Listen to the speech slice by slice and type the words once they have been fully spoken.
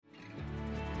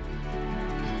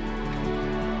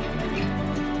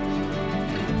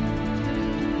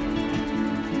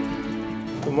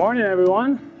Good morning,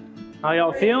 everyone. How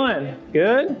y'all feeling?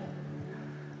 Good?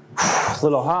 A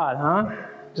little hot, huh?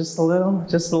 Just a little,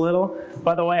 just a little.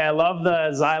 By the way, I love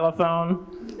the xylophone.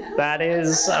 That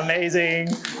is amazing.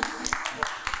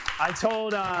 I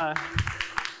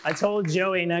told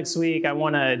Joey next week I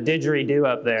want a didgeridoo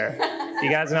up there. You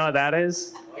guys know what that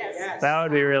is? Yes. That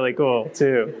would be really cool,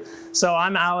 too. So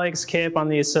I'm Alex Kipp. I'm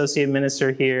the associate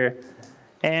minister here.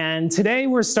 And today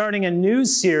we're starting a new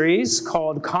series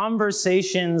called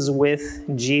Conversations with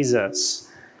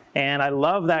Jesus. And I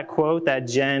love that quote that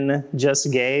Jen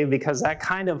just gave because that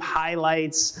kind of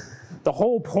highlights the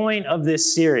whole point of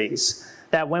this series.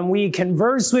 That when we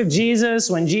converse with Jesus,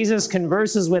 when Jesus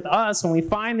converses with us, when we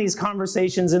find these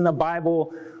conversations in the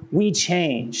Bible, we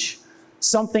change.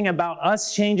 Something about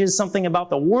us changes, something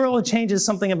about the world changes,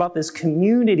 something about this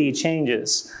community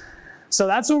changes. So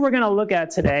that's what we're going to look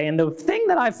at today. And the thing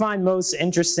that I find most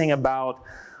interesting about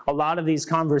a lot of these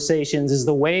conversations is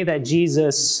the way that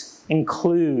Jesus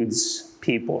includes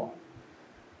people,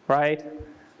 right?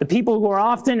 The people who are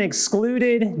often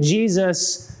excluded,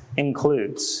 Jesus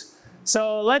includes.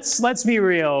 So let's be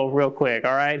real quick,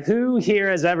 all right? Who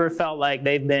here has ever felt like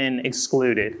they've been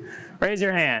excluded? Raise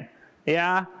your hand.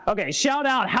 Yeah? Okay, shout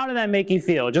out, how did that make you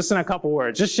feel? Just in a couple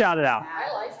words. Just shout it out.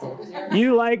 I liked it.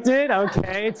 You liked it?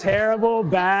 Okay, terrible,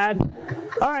 bad.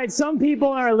 All right, some people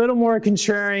are a little more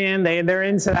contrarian. They're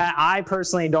into that. I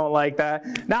personally don't like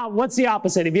that. Now, what's the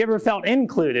opposite? Have you ever felt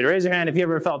included? Raise your hand if you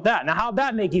ever felt that. Now, how'd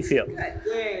that make you feel?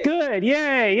 Good,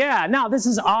 yay, yeah. Now, this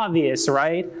is obvious,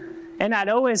 right? And at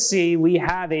OSC, we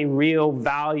have a real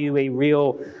value, a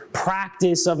real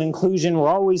practice of inclusion. We're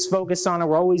always focused on it.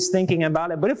 We're always thinking about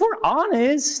it. But if we're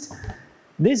honest,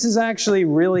 this is actually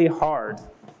really hard,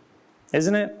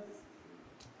 isn't it?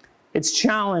 It's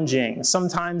challenging.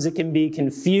 Sometimes it can be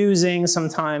confusing.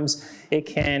 Sometimes it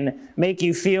can make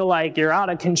you feel like you're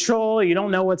out of control. You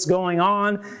don't know what's going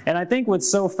on. And I think what's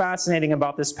so fascinating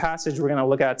about this passage we're going to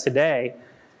look at today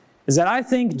is that I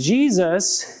think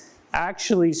Jesus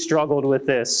actually struggled with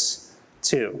this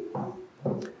too.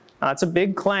 Now, it's a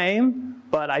big claim,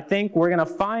 but I think we're going to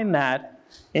find that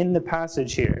in the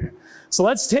passage here. So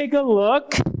let's take a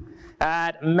look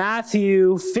at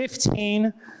Matthew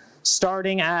 15,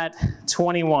 starting at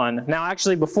 21. Now,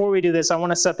 actually, before we do this, I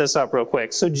want to set this up real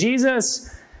quick. So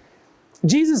Jesus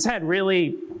had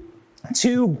really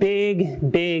two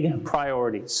big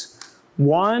priorities.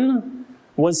 One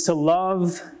was to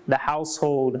love the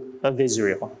household of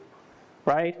Israel.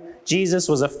 Right? Jesus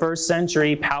was a first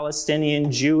century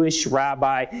Palestinian Jewish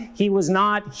rabbi. He was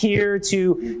not here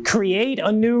to create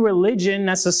a new religion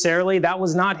necessarily. That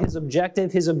was not his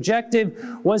objective. His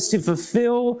objective was to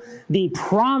fulfill the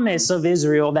promise of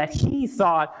Israel that he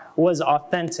thought was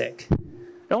authentic.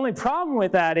 The only problem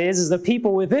with that is the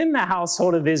people within the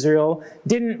household of Israel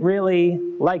didn't really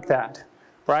like that.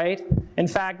 Right? In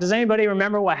fact, does anybody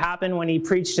remember what happened when he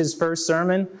preached his first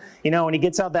sermon? You know, when he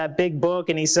gets out that big book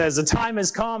and he says, the time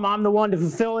has come, I'm the one to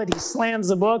fulfill it. He slams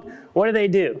the book. What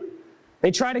do?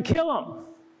 They try to kill him,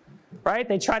 right?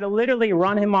 They try to literally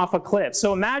run him off a cliff.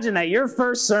 So imagine that your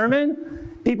first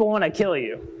sermon, people want to kill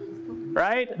you,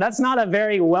 right? That's not a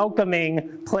very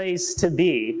welcoming place to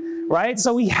be, right?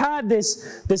 So he had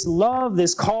this love,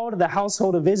 this call to the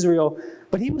household of Israel,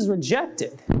 but he was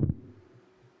rejected.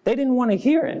 They didn't want to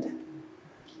hear it.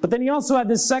 But then he also had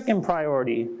this second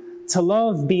priority, to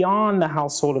love beyond the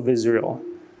household of Israel,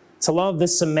 to love the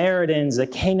Samaritans, the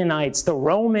Canaanites, the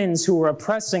Romans who were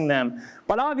oppressing them.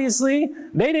 But obviously,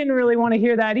 they didn't really want to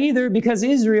hear that either because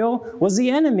Israel was the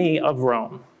enemy of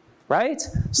Rome, right?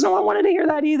 So no one wanted to hear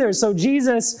that either. So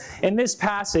Jesus, in this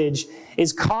passage,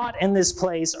 is caught in this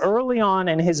place early on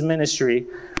in his ministry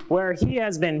where he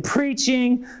has been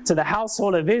preaching to the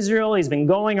household of Israel. He's been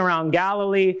going around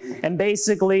Galilee, and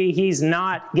basically he's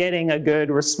not getting a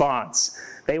good response.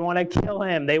 They want to kill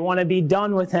him. They want to be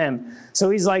done with him. So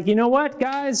he's like, you know what,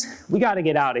 guys? We got to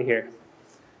get out of here.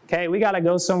 Okay, we got to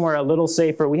go somewhere a little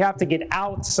safer. We have to get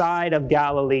outside of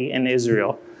Galilee and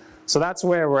Israel. So that's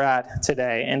where we're at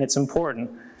today, and it's important.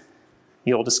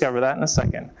 You'll discover that in a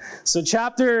second. So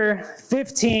chapter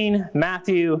 15,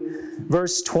 Matthew,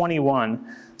 verse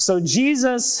 21. So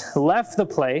Jesus left the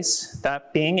place,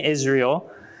 that being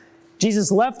Israel.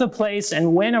 Jesus left the place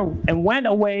and went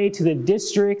away to the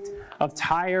district of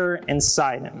Tyre and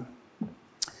Sidon.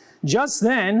 Just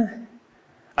then,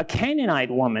 a Canaanite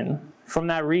woman from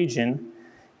that region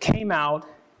came out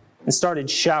and started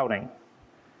shouting,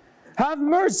 "Have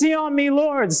mercy on me,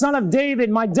 Lord, Son of David.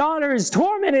 My daughter is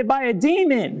tormented by a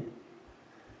demon."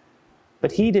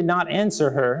 But he did not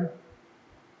answer her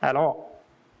at all.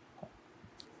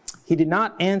 He did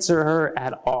not answer her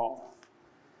at all.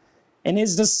 And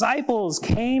his disciples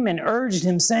came and urged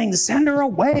him, saying, "Send her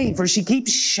away, for she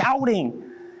keeps shouting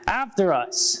after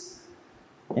us."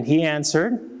 And he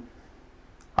answered,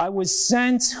 "I was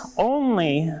sent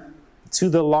only to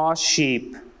the lost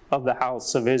sheep of the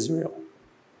house of Israel."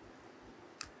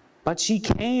 But she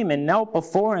came and knelt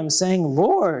before him, saying,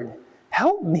 "Lord,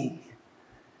 help me."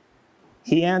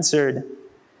 He answered,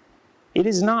 "It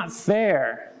is not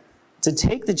fair to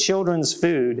take the children's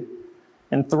food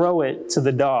and throw it to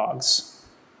the dogs."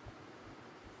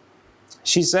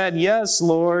 She said, "Yes,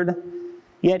 Lord,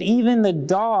 yet even the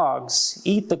dogs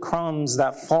eat the crumbs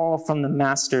that fall from the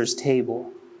master's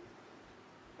table."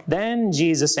 Then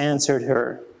Jesus answered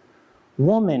her,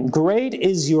 "Woman, great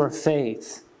is your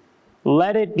faith.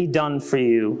 Let it be done for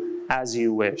you as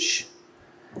you wish."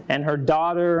 And her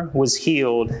daughter was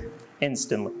healed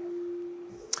instantly.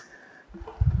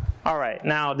 All right,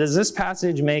 now, does this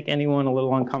passage make anyone a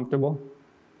little uncomfortable?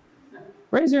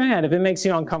 Raise your hand if it makes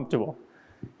you uncomfortable.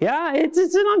 Yeah, it's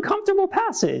an uncomfortable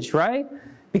passage, right?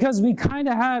 Because we kind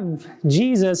of have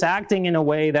Jesus acting in a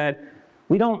way that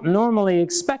we don't normally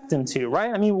expect him to,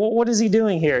 right? I mean, what is he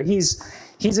doing here? He's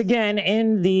again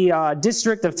in the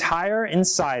district of Tyre and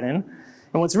Sidon.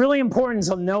 And what's really important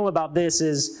to know about this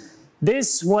is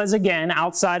this was, again,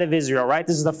 outside of Israel, right?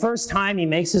 This is the first time he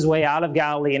makes his way out of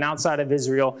Galilee and outside of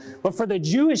Israel. But for the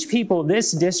Jewish people,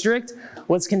 this district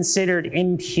was considered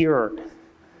impure.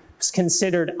 It's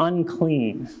considered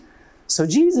unclean. So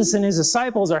Jesus and his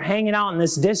disciples are hanging out in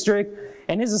this district,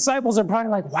 and his disciples are probably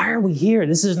like, "Why are we here?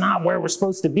 This is not where we're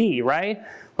supposed to be," right?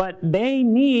 But they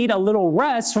need a little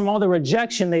rest from all the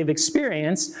rejection they've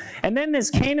experienced. And then this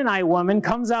Canaanite woman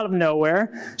comes out of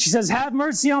nowhere. She says, "Have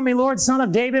mercy on me, Lord, Son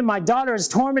of David. My daughter is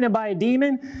tormented by a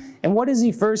demon." And what does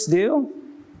he first do?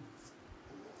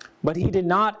 But he did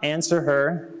not answer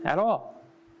her at all.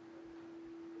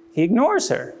 He ignores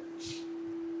her.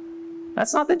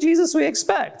 That's not the Jesus we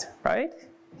expect, right?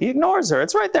 He ignores her.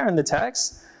 It's right there in the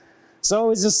text. So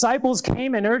his disciples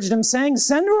came and urged him, saying,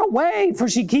 "Send her away, for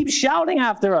she keeps shouting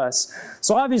after us."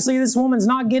 So obviously this woman's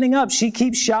not getting up. She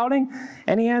keeps shouting.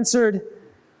 And he answered,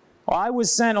 "Well, I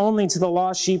was sent only to the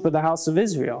lost sheep of the house of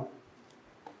Israel."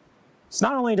 So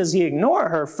not only does he ignore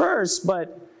her first,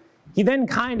 but he then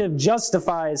kind of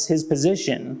justifies his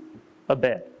position a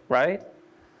bit, right?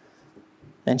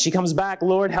 And she comes back,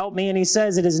 "Lord, help me." And he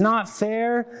says, "It is not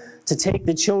fair to take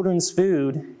the children's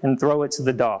food and throw it to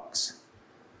the dogs."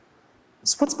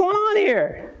 So what's going on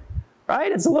here?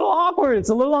 Right? It's a little awkward. It's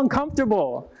a little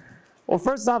uncomfortable. Well,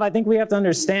 first off, I think we have to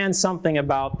understand something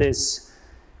about this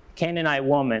Canaanite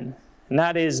woman. And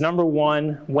that is, number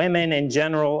one, women in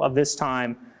general of this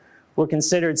time were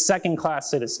considered second-class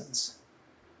citizens.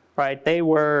 Right? They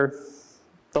were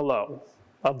the low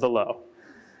of the low.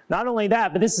 Not only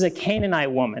that, but this is a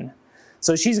Canaanite woman.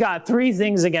 So she's got three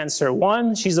things against her.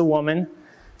 One, she's a woman.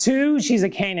 Two, she's a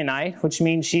Canaanite, which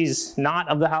means she's not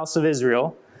of the house of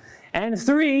Israel. And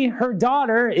three, her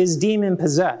daughter is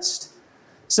demon-possessed.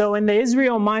 So in the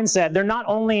Israel mindset, they're not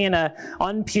only in an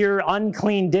impure,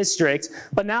 unclean district,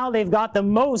 but now they've got the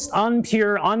most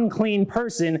impure, unclean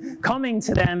person coming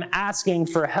to them asking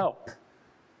for help.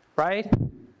 Right?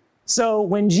 So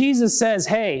when Jesus says,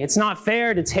 "Hey, it's not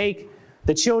fair to take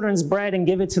the children's bread and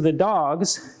give it to the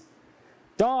dogs,"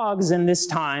 dogs in this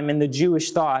time, in the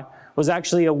Jewish thought, was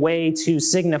actually a way to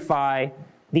signify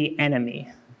the enemy.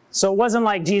 So it wasn't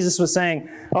like Jesus was saying,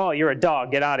 "Oh, you're a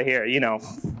dog, get out of here,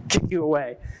 kick you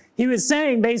away." He was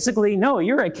saying basically, "No,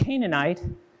 you're a Canaanite.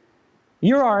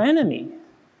 You're our enemy."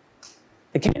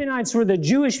 The Canaanites were the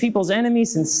Jewish people's enemy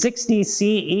since 60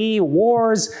 CE,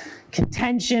 wars,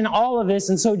 contention, all of this.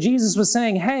 And so Jesus was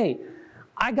saying, "Hey,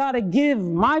 I got to give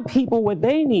my people what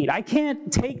they need. I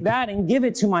can't take that and give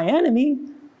it to my enemy."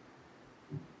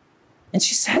 And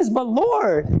she says, "But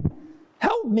Lord,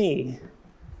 help me."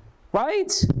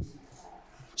 Right?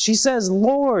 She says,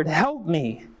 "Lord, help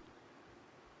me."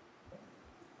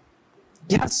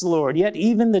 "Yes, Lord, yet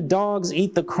even the dogs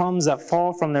eat the crumbs that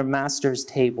fall from their master's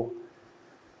table."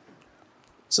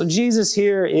 So Jesus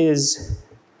here is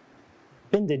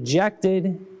been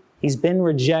dejected. He's been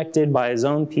rejected by his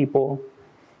own people.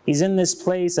 He's in this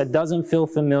place that doesn't feel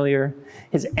familiar.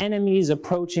 His enemies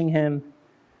approaching him.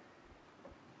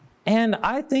 And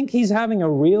I think he's having a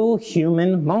real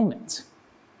human moment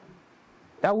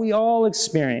that we all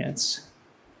experience,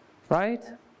 right?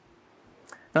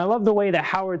 And I love the way that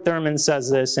Howard Thurman says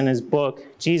this in his book,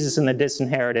 Jesus and the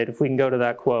Disinherited, if we can go to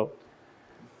that quote.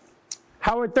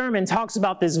 Howard Thurman talks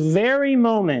about this very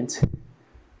moment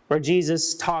where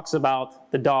Jesus talks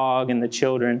about the dog and the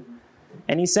children.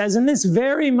 And he says, in this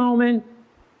very moment,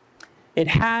 it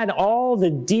had all the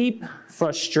deep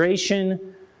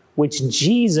frustration which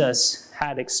Jesus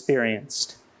had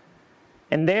experienced.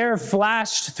 And there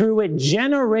flashed through it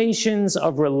generations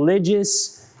of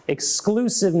religious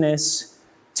exclusiveness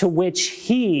to which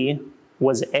he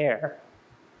was heir.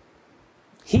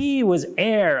 He was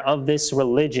heir of this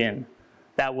religion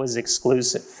that was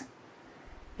exclusive.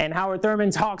 And Howard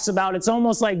Thurman talks about, it's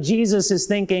almost like Jesus is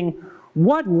thinking,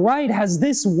 what right has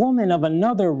this woman of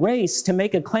another race to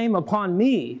make a claim upon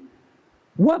me?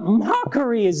 What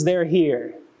mockery is there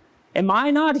here? Am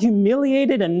I not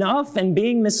humiliated enough and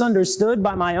being misunderstood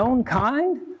by my own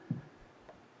kind?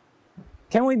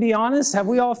 Can we be honest? Have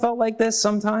we all felt like this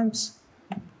sometimes?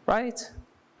 Right?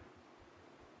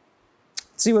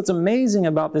 See, what's amazing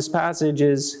about this passage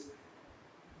is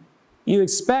you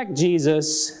expect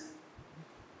Jesus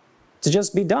to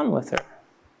just be done with her,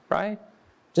 right?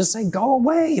 Just say, go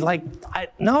away. Like,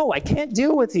 no, I can't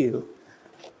deal with you.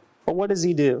 But what does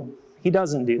he do? He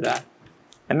doesn't do that.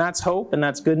 And that's hope, and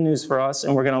that's good news for us,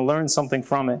 and we're going to learn something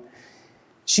from it.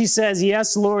 She says,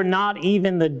 yes, Lord, not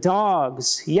even the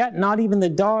dogs, yet not even the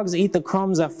dogs eat the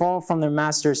crumbs that fall from their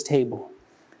master's table.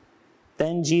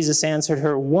 Then Jesus answered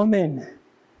her, woman,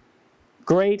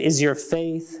 great is your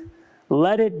faith.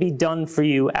 Let it be done for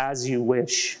you as you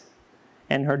wish.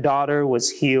 And her daughter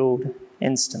was healed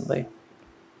instantly.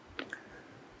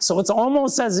 So it's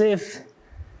almost as if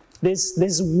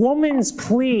this woman's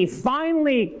plea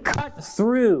finally cut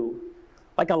through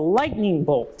like a lightning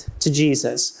bolt to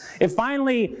Jesus. It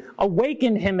finally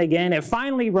awakened him again. It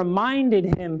finally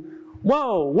reminded him,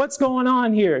 whoa, what's going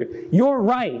on here? You're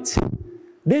right.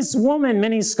 This woman,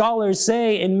 many scholars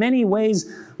say, in many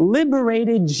ways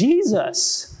liberated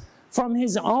Jesus from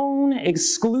his own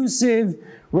exclusive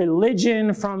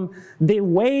religion, from the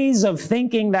ways of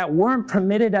thinking that weren't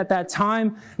permitted at that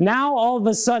time. Now, all of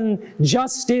a sudden,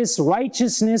 justice,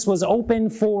 righteousness was open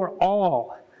for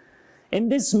all. In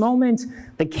this moment,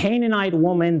 the Canaanite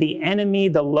woman, the enemy,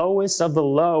 the lowest of the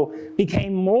low,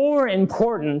 became more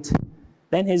important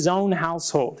than his own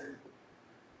household,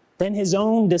 than his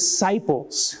own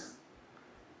disciples.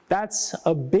 That's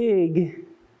a big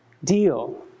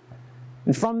deal.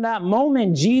 And from that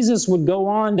moment, Jesus would go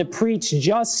on to preach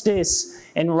justice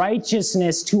and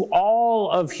righteousness to all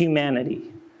of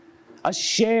humanity, a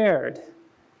shared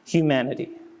humanity.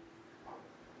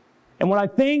 And what I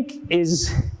think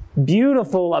is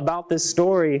beautiful about this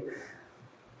story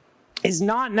is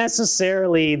not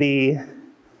necessarily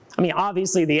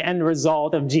obviously the end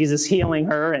result of Jesus healing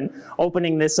her and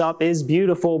opening this up is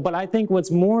beautiful, but I think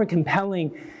what's more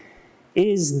compelling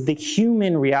is the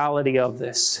human reality of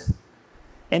this,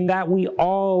 and that we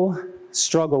all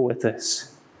struggle with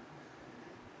this.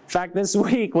 In fact, this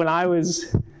week when I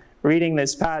was reading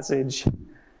this passage,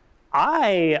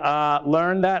 I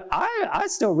learned that I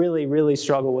still really, really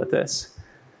struggle with this.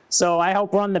 So I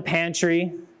help run the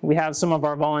pantry. We have some of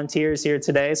our volunteers here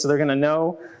today, so they're going to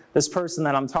know this person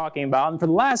that I'm talking about. And for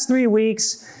the last 3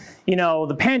 weeks,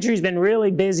 the pantry's been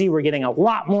really busy. We're getting a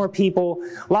lot more people.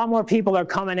 A lot more people are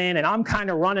coming in, and I'm kind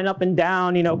of running up and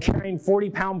down, carrying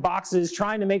 40-pound boxes,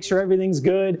 trying to make sure everything's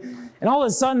good. And all of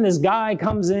a sudden, this guy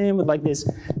comes in with like this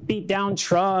beat-down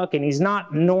truck, and he's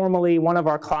not normally one of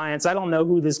our clients. I don't know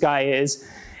who this guy is.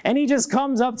 And he just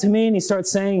comes up to me, and he starts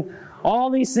saying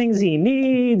all these things he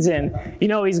needs, and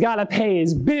he's got to pay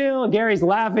his bill. Gary's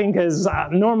laughing because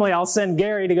normally I'll send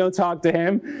Gary to go talk to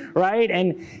him, right?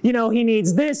 And he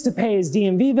needs this to pay his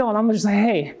DMV bill, and I'm just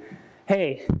like,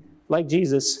 hey, like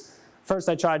Jesus. First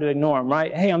I tried to ignore him,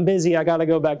 right? Hey, I'm busy, I got to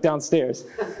go back downstairs,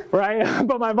 right?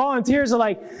 But my volunteers are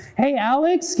like, hey,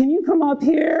 Alex, can you come up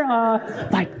here?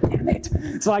 Like, damn it.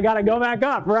 So I got to go back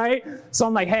up, right? So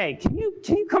I'm like, hey, can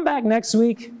you come back next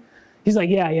week? He's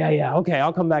like, yeah, okay,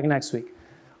 I'll come back next week.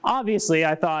 Obviously,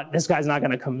 I thought, this guy's not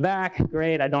going to come back.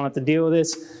 Great, I don't have to deal with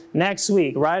this. Next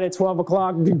week, right at 12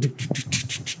 o'clock,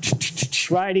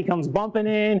 right, he comes bumping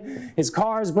in. His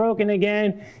car's broken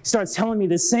again. He starts telling me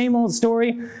the same old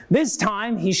story. This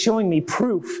time, he's showing me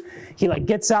proof. He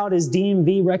gets out his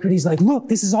DMV record. He's like, look,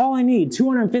 this is all I need,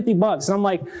 $250. And I'm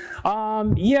like,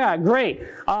 yeah, great.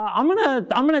 I'm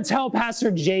gonna tell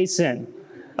Pastor Jason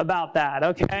about that,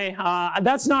 okay?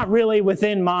 That's not really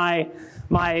within my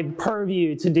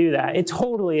purview to do that. It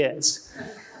totally is.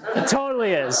 It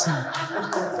totally is.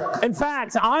 In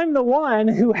fact, I'm the one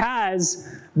who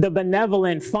has the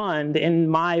benevolent fund in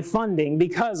my funding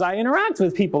because I interact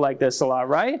with people like this a lot,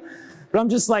 right? But I'm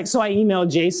just like, so I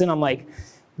emailed Jason. I'm like,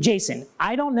 Jason,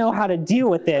 I don't know how to deal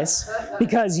with this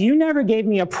because you never gave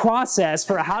me a process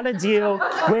for how to deal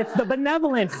with the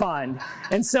benevolent fund.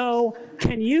 And so,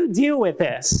 can you deal with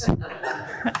this?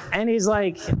 And he's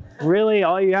like, really,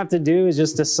 all you have to do is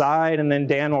just decide, and then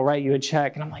Dan will write you a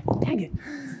check. And I'm like, dang it.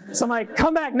 So I'm like,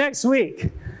 come back next week.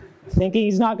 Thinking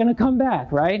he's not going to come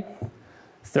back, right?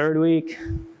 Third week,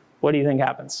 what do you think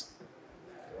happens?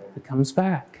 He comes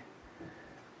back.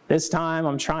 This time,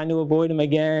 I'm trying to avoid him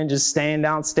again, just staying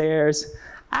downstairs.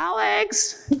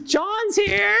 Alex, John's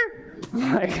here.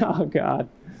 I'm like, oh, God.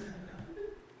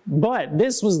 But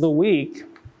this was the week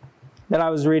that I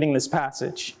was reading this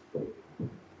passage.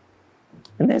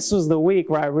 And this was the week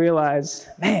where I realized,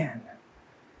 man,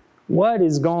 what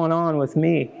is going on with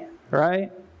me,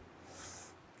 right?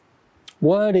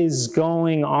 What is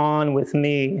going on with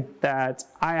me that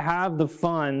I have the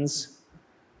funds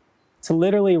to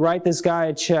literally write this guy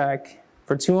a check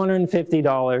for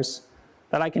 $250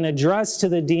 that I can address to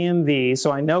the DMV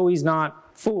so I know he's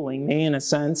not fooling me in a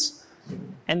sense.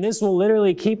 And this will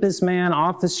literally keep this man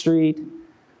off the street,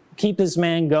 keep this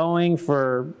man going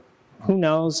for who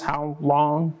knows how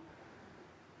long.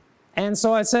 And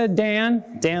so I said,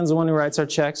 Dan's the one who writes our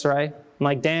checks, right? I'm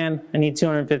like, Dan, I need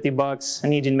 $250. I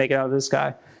need you to make it out of this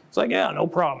guy. He's like, yeah, no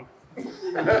problem.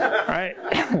 Right?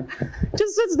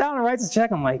 Just sits down and writes a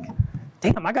check. I'm like,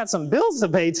 damn, I got some bills to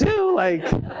pay too. Like,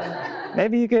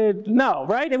 maybe you could, no,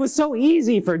 right? It was so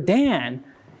easy for Dan.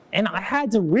 And I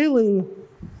had to really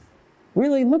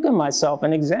look at myself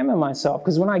and examine myself.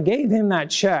 Because when I gave him that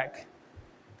check,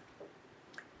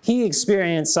 he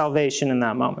experienced salvation in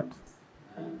that moment.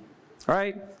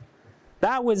 Right?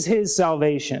 That was his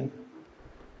salvation.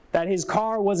 That his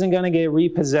car wasn't going to get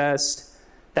repossessed.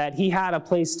 That he had a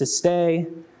place to stay.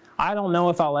 I don't know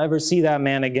if I'll ever see that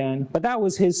man again. But that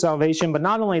was his salvation. But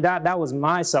not only that, that was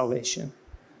my salvation.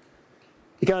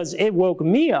 Because it woke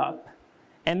me up.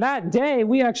 And that day,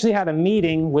 we actually had a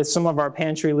meeting with some of our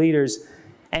pantry leaders.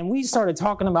 And we started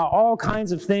talking about all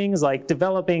kinds of things like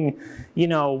developing,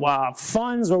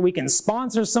 funds where we can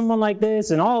sponsor someone like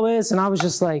this and all this. And I was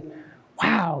just like,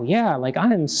 wow, yeah, like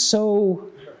I am so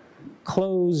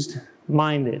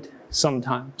closed-minded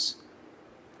sometimes.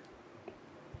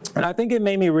 And I think it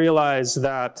made me realize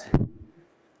that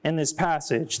in this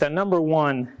passage, that number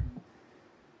one,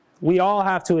 we all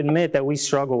have to admit that we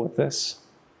struggle with this.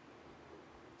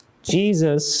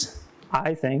 Jesus,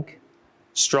 I think,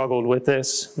 struggled with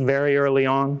this very early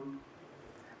on.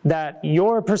 That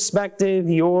your perspective,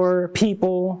 your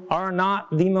people are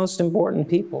not the most important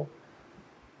people.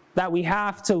 That we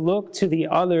have to look to the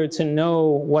other to know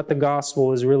what the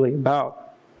gospel is really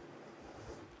about.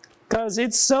 Because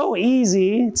it's so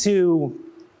easy to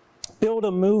build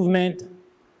a movement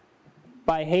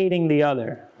by hating the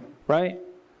other, right?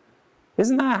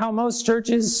 Isn't that how most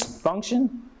churches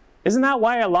function? Isn't that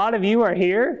why a lot of you are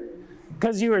here?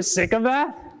 Because you are sick of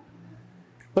that?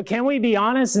 But can we be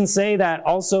honest and say that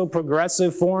also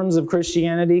progressive forms of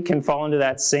Christianity can fall into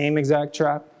that same exact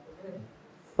trap?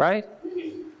 Right?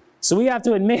 So we have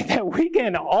to admit that we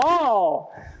can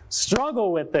all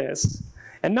struggle with this.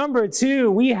 And number two,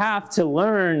 we have to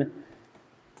learn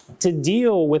to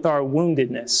deal with our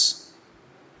woundedness.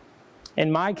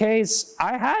 In my case,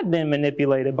 I had been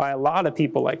manipulated by a lot of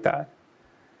people like that.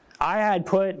 I had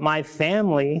put my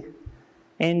family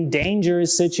in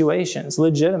dangerous situations,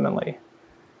 legitimately.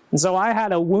 And so I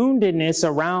had a woundedness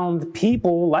around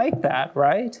people like that,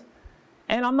 right?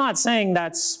 And I'm not saying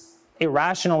that's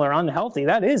irrational or unhealthy.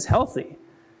 That is healthy.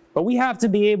 But we have to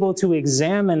be able to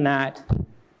examine that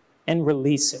and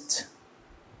release it.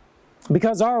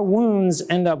 Because our wounds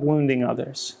end up wounding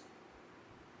others,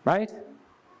 right?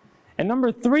 And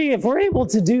number three, if we're able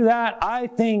to do that, I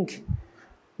think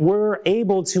we're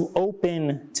able to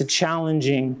open to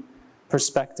challenging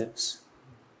perspectives.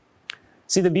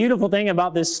 See, the beautiful thing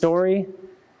about this story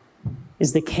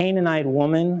is the Canaanite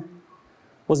woman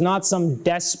was not some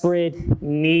desperate,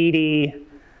 needy,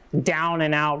 down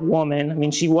and out woman. I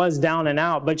mean, she was down and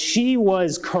out, but she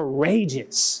was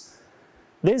courageous.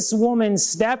 This woman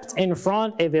stepped in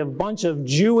front of a bunch of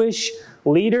Jewish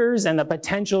leaders and the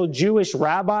potential Jewish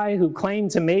rabbi who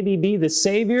claimed to maybe be the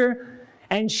Savior,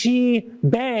 and she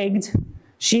begged,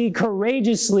 she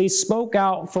courageously spoke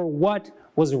out for what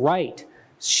was right.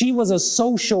 She was a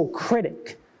social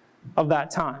critic of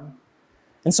that time.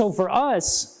 And so for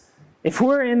us, if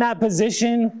we're in that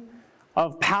position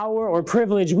of power or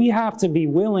privilege, we have to be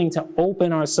willing to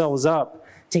open ourselves up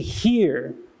to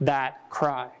hear that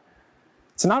cry.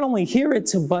 To not only hear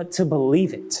it, but to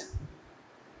believe it.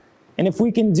 And if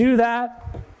we can do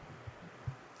that,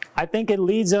 I think it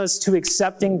leads us to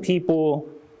accepting people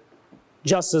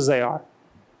just as they are.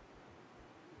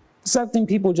 Accepting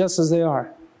people just as they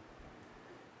are.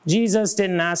 Jesus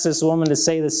didn't ask this woman to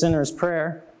say the sinner's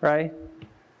prayer, right?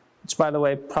 Which, by the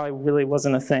way, probably really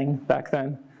wasn't a thing back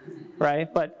then,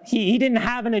 right? But he didn't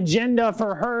have an agenda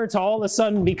for her to all of a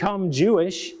sudden become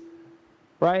Jewish,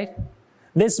 right?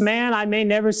 This man I may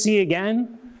never see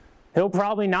again. He'll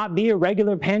probably not be a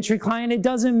regular pantry client. It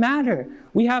doesn't matter.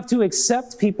 We have to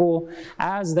accept people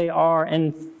as they are.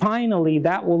 And finally,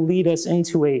 that will lead us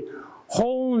into a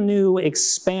whole new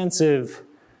expansive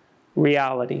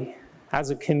reality as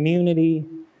a community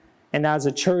and as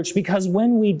a church. Because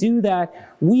when we do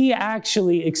that, we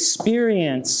actually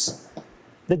experience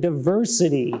the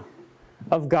diversity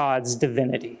of God's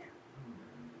divinity.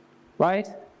 Right?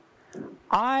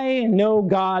 I know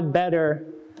God better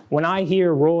when I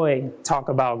hear Roy talk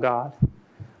about God,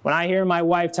 when I hear my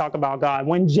wife talk about God,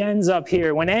 when Jen's up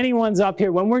here, when anyone's up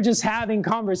here, when we're just having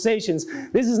conversations.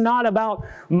 This is not about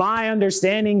my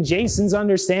understanding, Jason's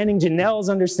understanding, Janelle's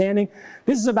understanding.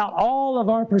 This is about all of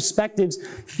our perspectives,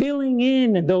 filling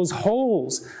in those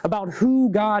holes about who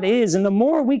God is. And the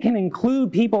more we can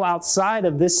include people outside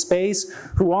of this space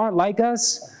who aren't like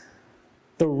us,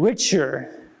 the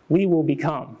richer we will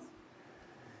become.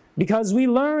 Because we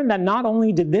learn that not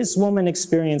only did this woman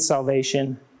experience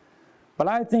salvation, but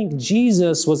I think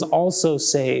Jesus was also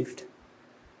saved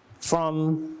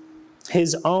from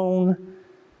his own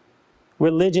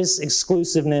religious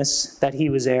exclusiveness that he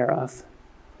was heir of.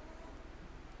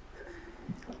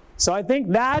 So I think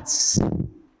that's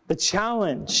the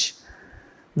challenge.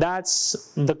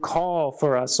 That's the call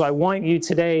for us. So I want you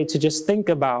today to just think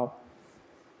about,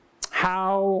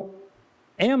 how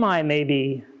am I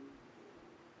maybe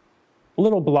a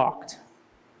little blocked?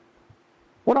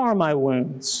 What are my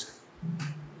wounds?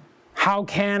 How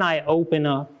can I open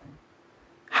up?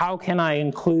 How can I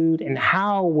include? And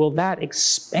how will that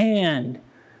expand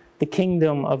the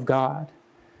kingdom of God?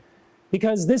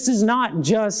 Because this is not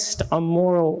just a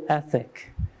moral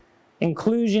ethic.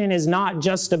 Inclusion is not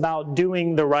just about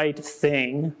doing the right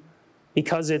thing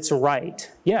because it's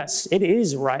right. Yes, it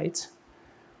is right.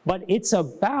 But it's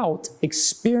about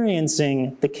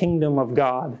experiencing the kingdom of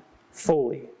God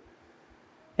fully.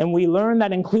 And we learn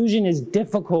that inclusion is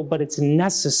difficult, but it's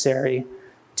necessary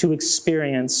to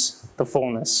experience the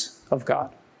fullness of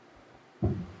God.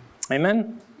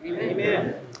 Amen?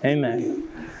 Amen. Amen.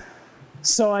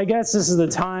 So I guess this is the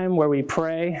time where we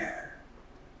pray.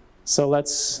 So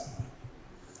let's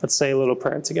say a little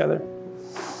prayer together.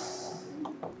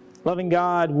 Loving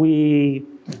God, we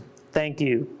thank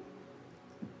you.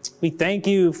 We thank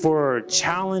you for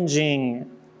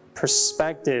challenging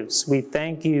perspectives. We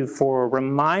thank you for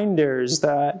reminders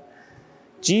that,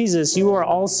 Jesus, you are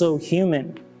also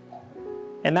human,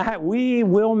 and that we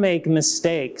will make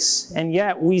mistakes, and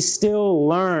yet we still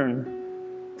learn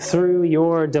through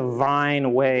your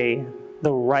divine way,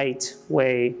 the right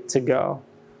way to go.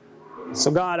 So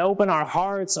God, open our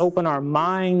hearts, open our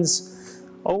minds,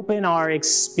 open our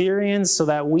experience so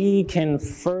that we can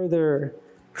further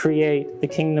create the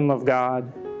kingdom of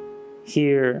God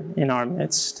here in our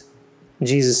midst. In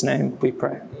Jesus' name we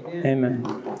pray. Amen.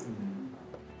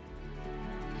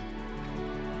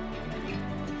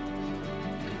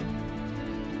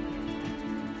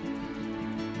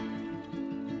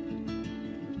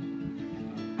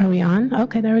 Are we on?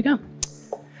 Okay, there we go.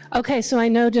 Okay, so I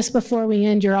know just before we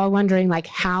end, you're all wondering, like,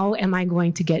 how am I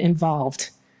going to get involved?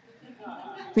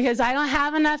 Because I don't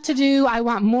have enough to do. I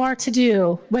want more to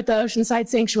do with the Oceanside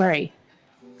Sanctuary.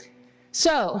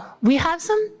 So we have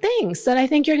some things that I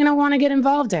think you're going to want to get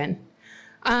involved in.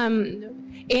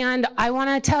 And I want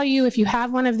to tell you, if you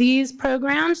have one of these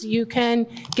programs, you can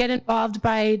get involved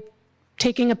by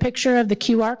taking a picture of the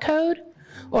QR code,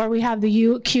 or we have the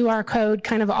QR code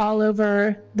kind of all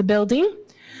over the building,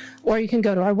 or you can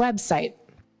go to our website.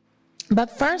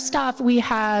 But first off, we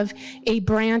have a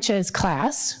branches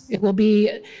class. It will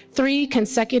be 3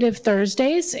 consecutive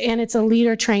Thursdays, and it's a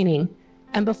leader training.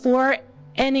 And before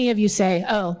any of you say,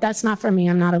 oh, that's not for me,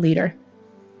 I'm not a leader,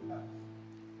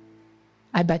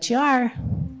 I bet you are.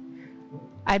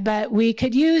 I bet we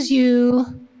could use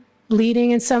you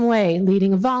leading in some way,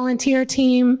 leading a volunteer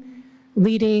team,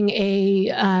 leading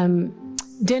a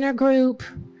dinner group.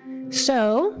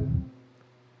 So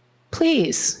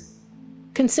please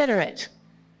consider it.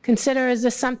 Consider, is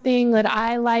this something that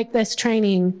I like this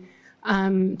training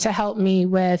to help me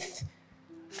with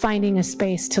finding a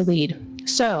space to lead?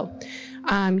 So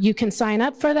you can sign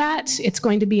up for that. It's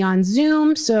going to be on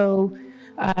Zoom, so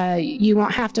you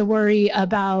won't have to worry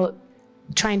about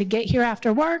trying to get here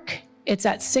after work. It's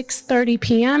at 6:30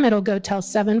 p.m. It'll go till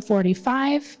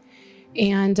 7:45,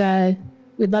 and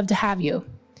we'd love to have you.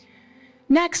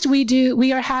 Next,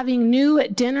 we are having new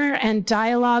dinner and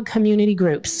dialogue community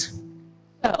groups.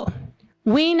 So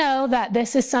we know that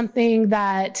this is something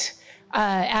that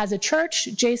as a church,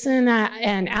 Jason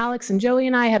and Alex and Joey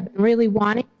and I have been really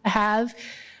wanting to have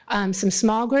some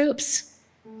small groups.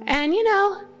 And you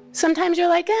know, Sometimes you're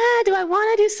like, do I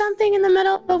want to do something in the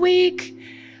middle of the week?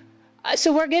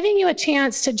 So we're giving you a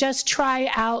chance to just try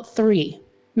out 3.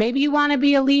 Maybe you want to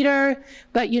be a leader,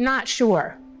 but you're not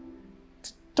sure.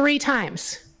 3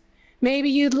 times. Maybe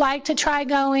you'd like to try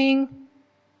going,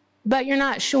 but you're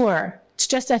not sure. It's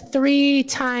just a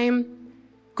 3-time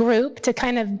group to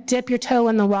kind of dip your toe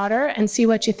in the water and see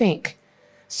what you think.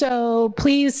 So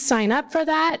please sign up for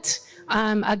that,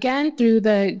 again, through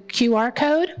the QR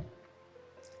code.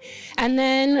 And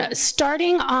then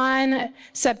starting on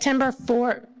September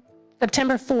 4th,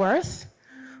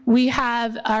 we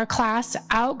have our class,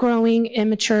 Outgrowing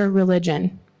Immature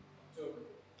Religion.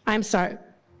 I'm sorry.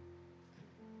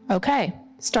 Okay,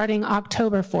 starting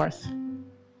October 4th.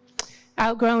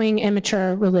 Outgrowing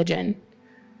Immature Religion.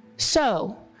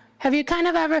 So, have you kind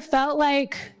of ever felt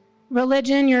like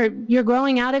religion, you're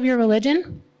growing out of your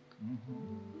religion?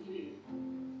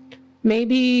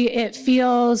 Maybe it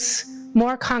feels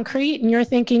more concrete and you're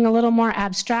thinking a little more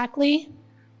abstractly.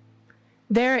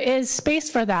 There is space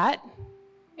for that,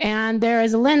 and there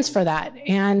is a lens for that.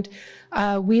 And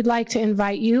we'd like to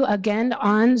invite you again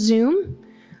on Zoom,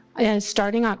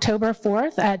 starting October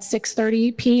 4th at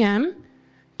 6:30 p.m.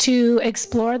 to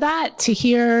explore that, to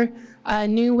hear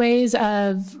new ways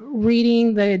of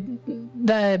reading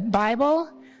the Bible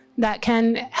that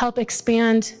can help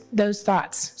expand those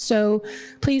thoughts. So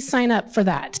please sign up for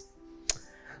that.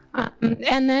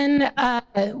 And then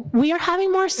we are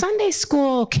having more Sunday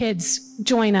school kids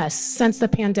join us since the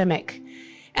pandemic.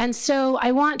 And so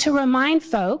I want to remind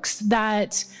folks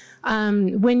that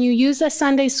when you use a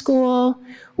Sunday school,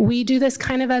 we do this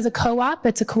kind of as a co-op.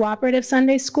 It's a cooperative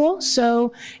Sunday school.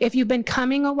 So if you've been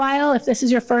coming a while, if this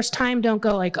is your first time, don't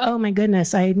go like, oh my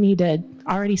goodness, I need to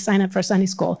already sign up for Sunday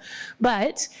school.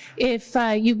 But if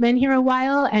you've been here a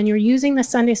while and you're using the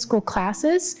Sunday school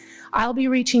classes, I'll be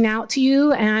reaching out to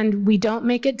you, and we don't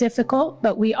make it difficult,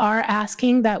 but we are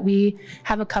asking that we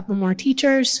have a couple more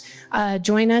teachers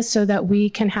join us so that we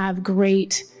can have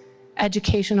great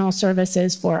educational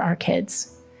services for our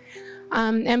kids.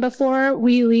 And before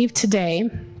we leave today,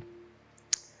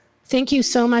 thank you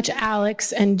so much,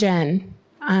 Alex and Jen.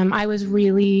 I was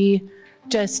really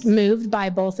just moved by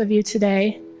both of you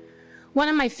today. One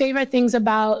of my favorite things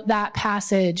about that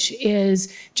passage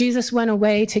is Jesus went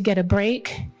away to get a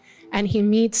break, and he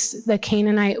meets the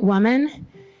Canaanite woman,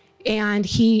 and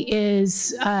he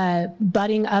is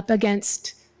butting up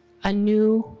against a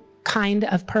new kind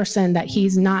of person that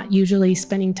he's not usually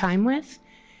spending time with.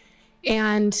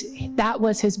 And that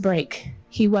was his break.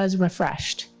 He was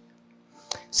refreshed.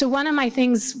 So one of my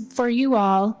things for you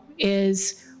all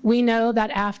is, we know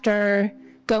that after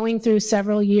going through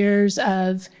several years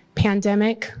of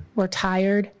pandemic, we're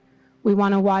tired. We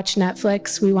want to watch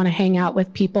Netflix. We want to hang out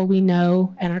with people we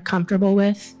know and are comfortable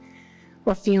with.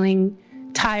 We're feeling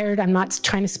tired. I'm not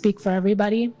trying to speak for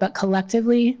everybody, but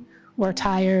collectively, we're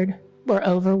tired. We're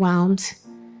overwhelmed.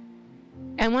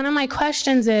 And one of my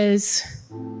questions is,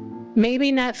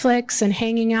 maybe Netflix and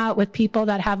hanging out with people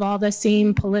that have all the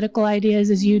same political ideas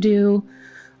as you do,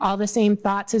 all the same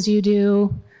thoughts as you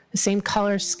do, the same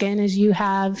color skin as you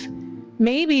have,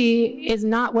 maybe is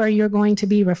not where you're going to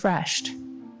be refreshed.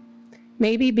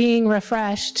 Maybe being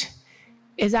refreshed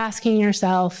is asking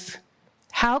yourself,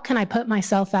 how can I put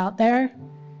myself out there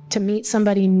to meet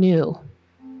somebody new?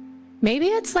 Maybe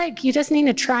it's like you just need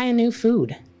to try a new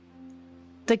food.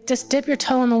 Like, just dip your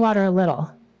toe in the water a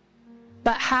little.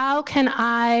 But how can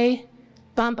I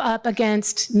bump up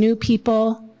against new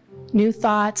people, new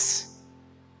thoughts,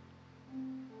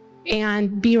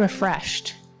 and be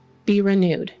refreshed, be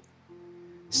renewed?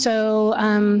 So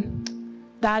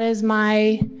that is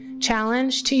my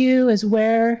challenge to you, is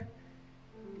where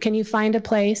can you find a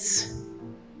place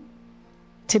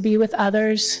to be with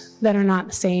others that are not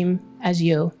the same as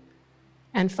you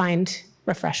and find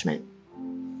refreshment.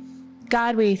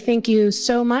 God, we thank you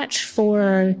so much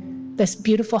for this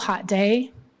beautiful hot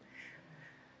day.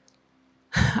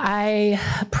 I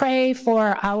pray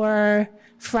for our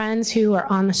friends who are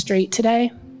on the street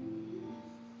today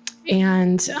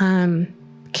and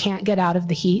can't get out of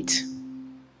the heat.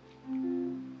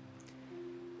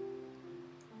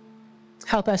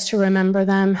 Help us to remember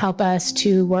them. Help us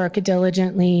to work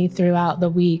diligently throughout the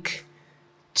week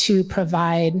to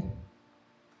provide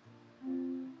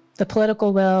the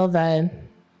political will, the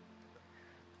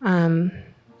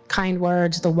kind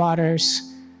words, the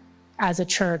waters as a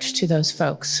church to those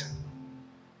folks.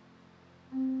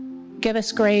 Give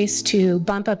us grace to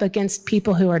bump up against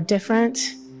people who are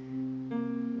different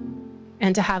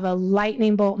and to have a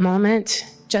lightning bolt moment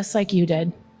just like you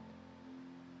did,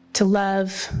 to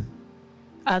love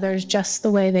others just the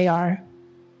way they are.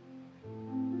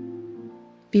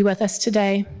 be with us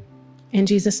today. In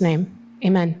Jesus' name,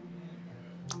 amen.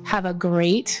 Have a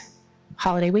great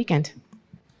holiday weekend.